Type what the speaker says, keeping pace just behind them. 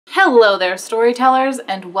Hello there, storytellers,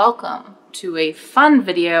 and welcome to a fun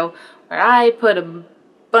video where I put a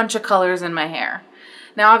bunch of colors in my hair.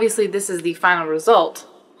 Now obviously this is the final result.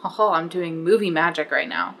 Haha, I'm doing movie magic right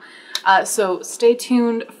now. So stay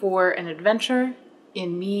tuned for an adventure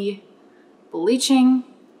in me bleaching,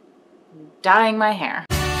 dyeing my hair.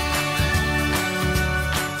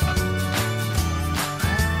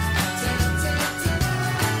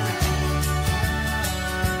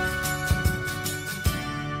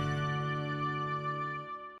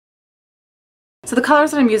 So the colors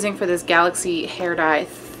that I'm using for this Galaxy hair dye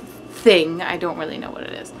thing, I don't really know what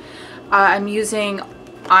it is. I'm using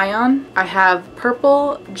Ion. I have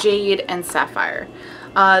purple, jade, and sapphire.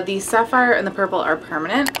 The sapphire and the purple are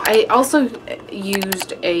permanent. I also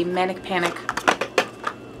used a Manic Panic.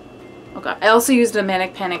 Oh god. I also used a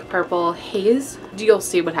Manic Panic purple haze. You'll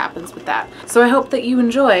see what happens with that. So I hope that you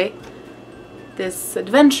enjoy this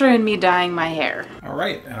adventure in me dyeing my hair. All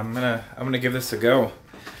right, I'm gonna give this a go.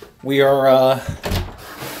 We are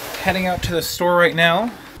heading out to the store right now.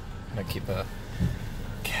 I'm gonna keep a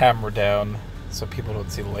camera down so people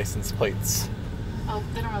don't see the license plates. Oh,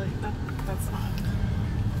 they don't really. That's not a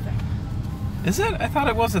thing. Is it? I thought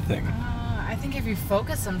it was a thing. I think if you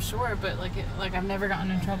focus, I'm sure, but like I've never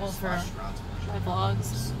gotten in trouble for my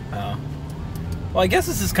vlogs. Oh. Well, I guess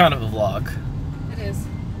this is kind of a vlog. It is.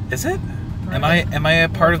 Is it? Am I a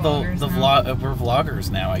part of the vlog? We're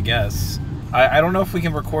vloggers now, I guess. I don't know if we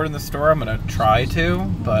can record in the store. I'm gonna try to,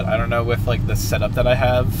 but I don't know with like the setup that I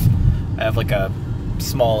have. I have like a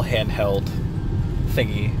small handheld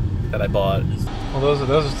thingy that I bought. Well, those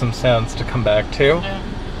are some sounds to come back to. Yeah.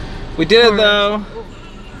 We did it though.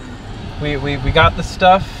 We got the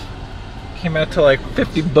stuff. Came out to like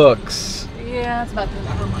 50 bucks. Yeah, it's about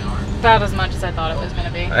as much as I thought it was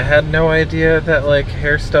gonna be. I had no idea that like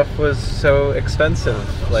hair stuff was so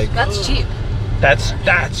expensive. Like that's cheap. That's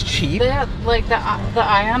cheap. Yeah, like the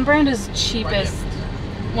Ion brand is cheapest,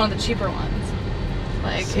 one of the cheaper ones.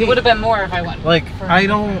 Like it would have been more if I went. Like I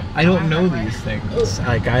don't know these things.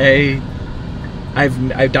 Like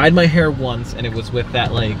I've dyed my hair once, and it was with that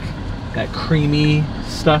that creamy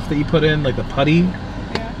stuff that you put in, like the putty.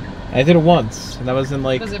 Yeah. I did it once, and that was in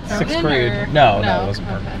like 6th grade. Or? No, it wasn't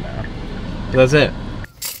permanent. Okay. No. But that's it.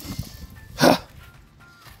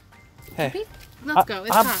 Hey. Let's go.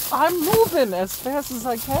 It's hot. I'm moving as fast as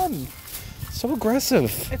I can. So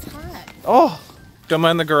aggressive. It's hot. Oh. Don't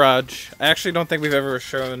mind the garage. I actually don't think we've ever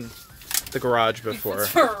shown the garage before. It's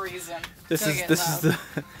for a reason. This is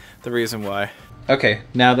the reason why. Okay,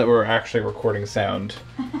 now that we're actually recording sound,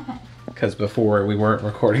 because before we weren't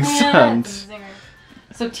recording sound.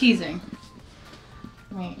 So teasing.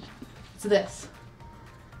 Wait, it's this.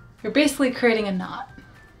 You're basically creating a knot.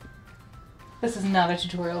 This is not a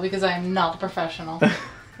tutorial because I am not a professional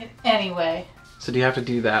in any way. So do you have to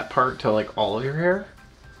do that part to like all of your hair?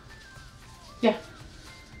 Yeah.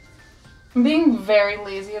 I'm being very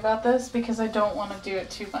lazy about this because I don't want to do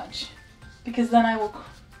it too much. Because then I will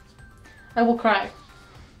cry.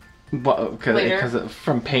 Because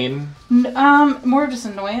from pain? More just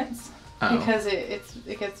annoyance. Oh. Because it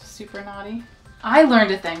gets super naughty. I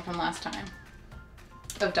learned a thing from last time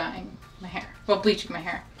of dyeing my hair. Well, bleaching my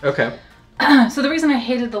hair. Okay. So the reason I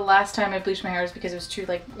hated the last time I bleached my hair is because it was too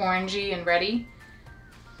like orangey and reddy.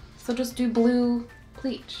 So just do blue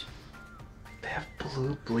bleach. They have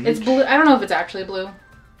blue bleach? It's blue. I don't know if it's actually blue.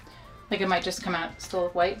 Like it might just come out still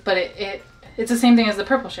white, but it's the same thing as the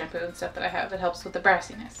purple shampoo and stuff that I have. It helps with the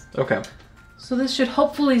brassiness. Okay. So this should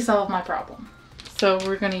hopefully solve my problem. So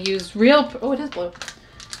we're going to use oh, it is blue.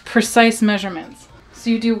 Precise measurements. So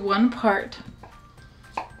you do 1 part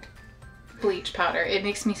bleach powder. It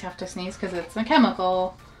makes me have to sneeze because it's a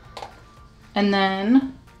chemical. And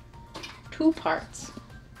then 2 parts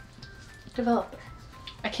developer.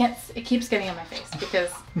 I can't, it keeps getting in my face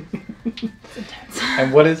because it's intense.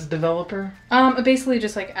 And what is developer? It basically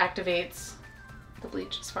just like activates the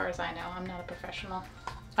bleach as far as I know. I'm not a professional.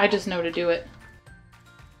 I just know to do it.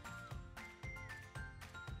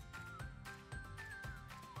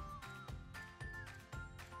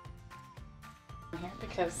 Here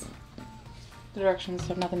because the directions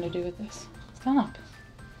have nothing to do with this. Stop.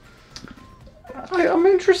 I'm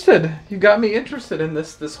interested. You got me interested in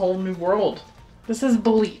this whole new world. This is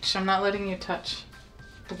bleach. I'm not letting you touch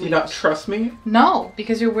the bleach. Do you not trust me? No,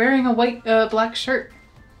 because you're wearing a black shirt.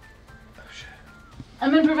 Oh shit.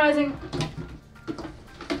 I'm improvising. If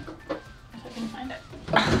I can find it.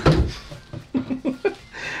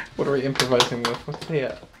 What are we improvising with? What's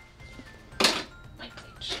the White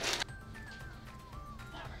bleach.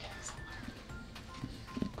 Now we're getting somewhere.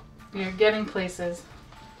 You're getting places.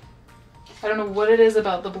 I don't know what it is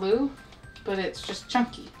about the blue, but it's just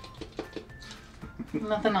chunky.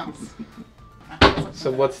 Nothing else.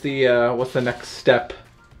 So what's the next step?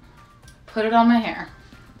 Put it on my hair.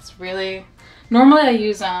 It's really... Normally I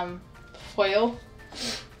use foil.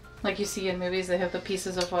 Like you see in movies, they have the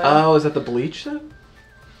pieces of foil. Oh, is that the bleach then?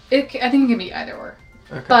 I think it can be either or.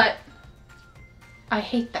 Okay. But I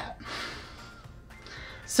hate that.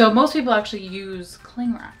 So most people actually use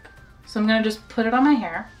cling wrap. So I'm gonna just put it on my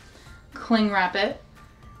hair, cling wrap it,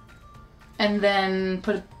 and then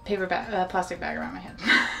put a plastic bag around my head.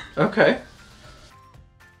 Okay.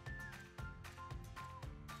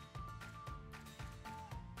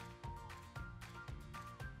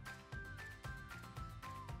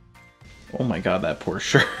 Oh my god, that poor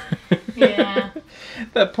shirt. Yeah.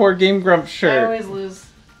 That poor Game Grumps shirt. I always lose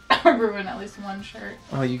or ruin at least one shirt.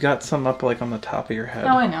 Oh, you got some up like on the top of your head.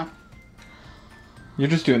 Oh, I know. You're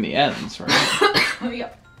just doing the ends, right?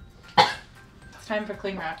 Yep. It's time for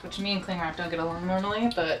cling wrap, which me and cling wrap don't get along normally,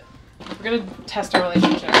 but we're gonna test our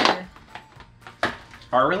relationship here.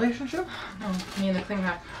 Our relationship? No, me and the cling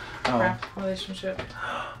wrap, relationship.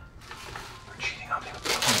 You're cheating on me with the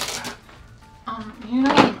cling wrap. You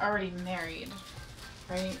know I'm already married,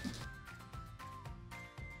 right?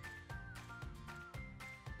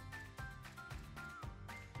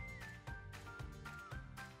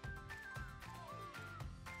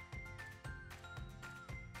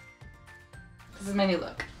 This is my new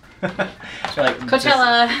look. Like,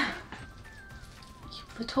 Coachella! You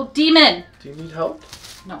little demon! Do you need help?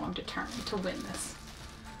 No, I'm determined to win this.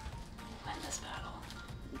 Win this battle.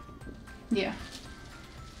 Yeah.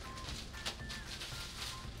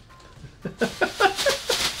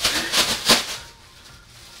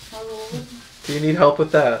 Do you need help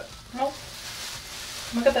with that? Nope.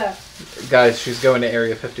 Look at that. Guys, she's going to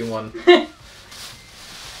Area 51.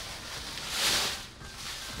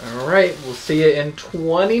 Alright, we'll see you in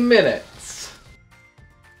 20 minutes.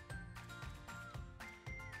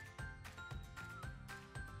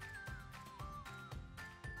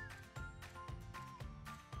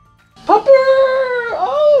 Pupper!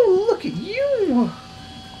 Oh, look at you!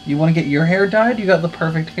 You want to get your hair dyed? You got the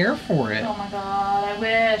perfect hair for it. Oh my god, I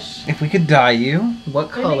wish. If we could dye you,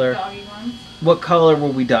 what They color? make doggy ones. What color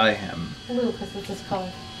will we dye him? Blue, because it's his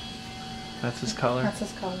color. That's his color? That's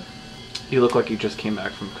his color. You look like you just came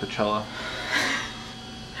back from Coachella.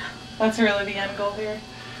 That's really the end goal here.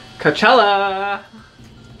 Coachella!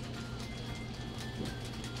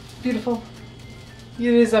 Beautiful.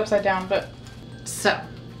 It is upside down, but... So,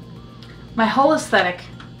 my whole aesthetic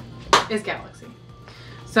is Galaxy.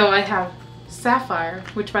 So I have Sapphire,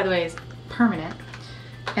 which by the way is permanent.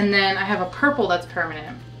 And then I have a purple that's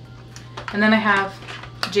permanent. And then I have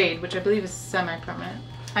Jade, which I believe is semi-permanent.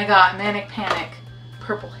 I got Manic Panic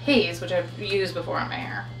Purple Haze, which I've used before on my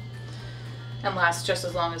hair. And lasts just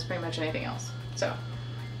as long as pretty much anything else. So,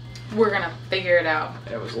 we're gonna figure it out.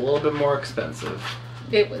 It was a little bit more expensive.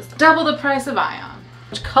 It was double the price of Ion.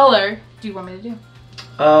 Which color do you want me to do?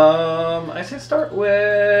 I say start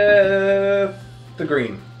with the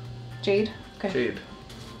green. Jade? Okay. Jade.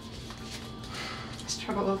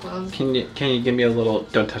 Struggle with those. Can you give me a little,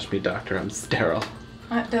 don't touch me doctor, I'm sterile.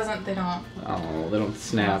 It doesn't, they don't. Oh, they don't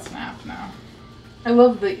snap. They don't snap, no. I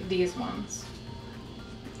love these ones.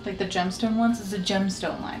 Like the gemstone ones. It's a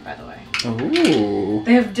gemstone line, by the way. Ooh.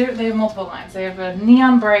 They have multiple lines. They have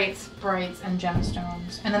neon brights, and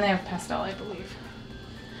gemstones. And then they have pastel, I believe.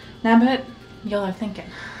 Now I bet y'all are thinking,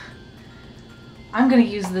 I'm gonna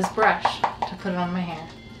use this brush to put it on my hair.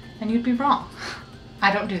 And you'd be wrong.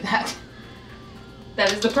 I don't do that.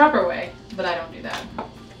 That is the proper way, but I don't do that.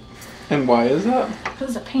 And why is that?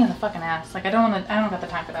 Because it's a pain in the fucking ass. Like I don't got the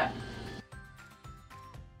time for that.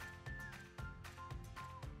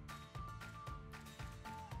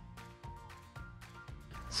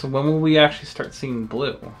 So when will we actually start seeing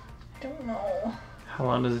blue? I don't know. How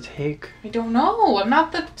long does it take? I don't know. I'm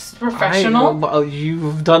not the professional. Well,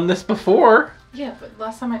 you've done this before. Yeah, but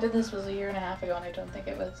last time I did this was 1.5 years ago, and I don't think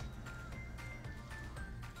it was.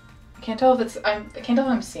 I can't tell if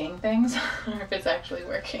I'm seeing things or if it's actually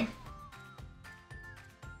working.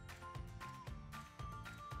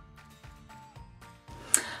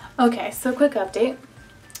 Okay, so quick update.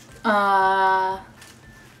 I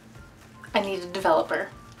need a developer.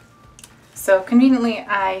 So conveniently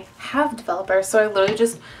I have developer, so I literally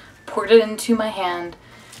just poured it into my hand,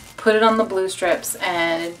 put it on the blue strips,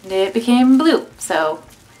 and it became blue. So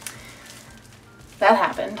that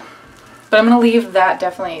happened. But I'm gonna leave that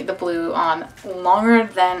definitely, the blue, on longer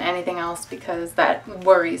than anything else because that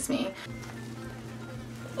worries me.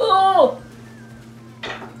 Oh!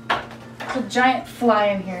 There's a giant fly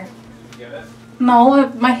in here. You get it? No,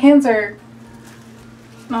 my hands are...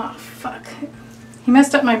 Oh, fuck. He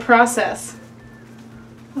messed up my process.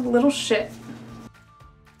 A little shit.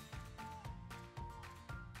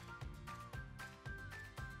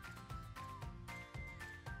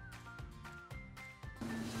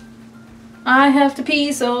 I have to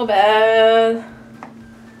pee so bad.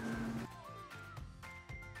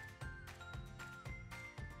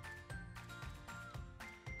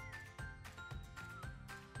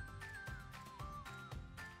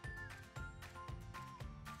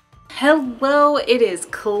 Hello, it is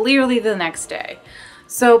clearly the next day.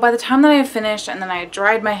 So by the time that I finished and then I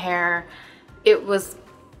dried my hair, it was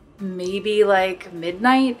maybe like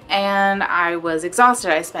midnight and I was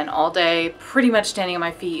exhausted. I spent all day pretty much standing on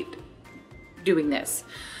my feet doing this.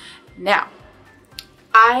 Now,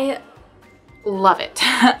 I love it.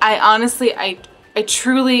 I honestly, I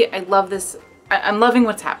truly, I love this. I'm loving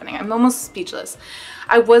what's happening. I'm almost speechless.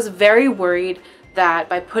 I was very worried that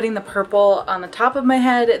by putting the purple on the top of my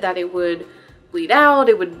head that it would bleed out,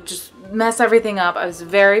 it would just mess everything up. I was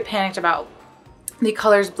very panicked about the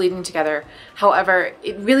colors bleeding together. However,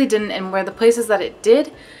 it really didn't, and where the places that it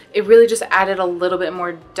did, it really just added a little bit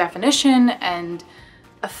more definition and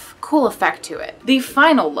a cool effect to it. The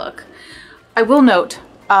final look, I will note,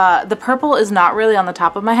 the purple is not really on the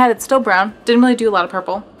top of my head. It's still brown. Didn't really do a lot of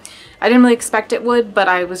purple. I didn't really expect it would, but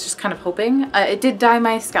I was just kind of hoping. It did dye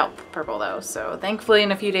my scalp purple though, so thankfully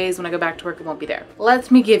in a few days when I go back to work, it won't be there. Let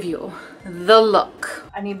me give you the look.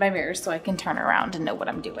 I need my mirror so I can turn around and know what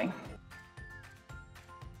I'm doing.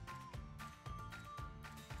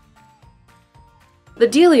 The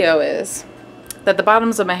dealio is that the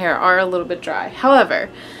bottoms of my hair are a little bit dry. However,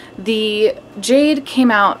 the jade came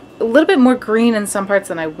out a little bit more green in some parts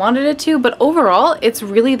than I wanted it to, but overall it's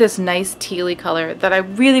really this nice tealy color that I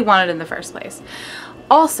really wanted in the first place.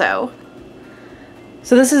 Also,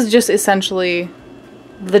 so this is just essentially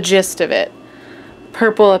the gist of it.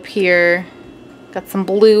 Purple up here, got some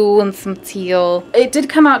blue and some teal. It did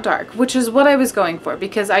come out dark, which is what I was going for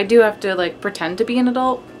because I do have to like pretend to be an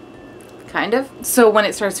adult, kind of. So when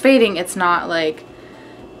it starts fading, it's not like,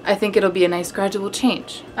 I think it'll be a nice gradual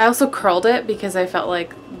change. I also curled it because I felt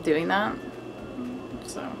like doing that.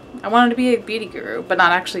 So I wanted to be a beauty guru, but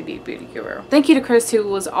not actually be a beauty guru. Thank you to Chris, who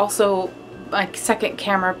was also my second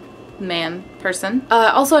cameraman person.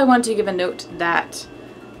 Also, I wanted to give a note that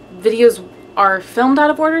videos are filmed out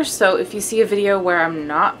of order. So if you see a video where I'm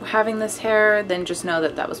not having this hair, then just know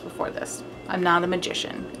that that was before this. I'm not a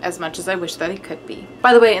magician, as much as I wish that I could be.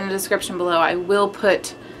 By the way, in the description below, I will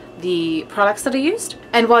put the products that I used.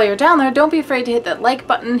 And while you're down there, don't be afraid to hit that like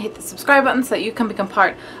button, hit the subscribe button so that you can become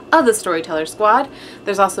part of the Storyteller Squad.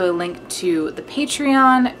 There's also a link to the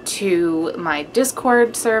Patreon, to my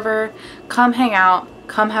Discord server. Come hang out,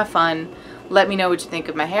 come have fun. Let me know what you think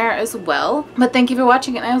of my hair as well. But thank you for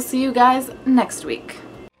watching and I will see you guys next week.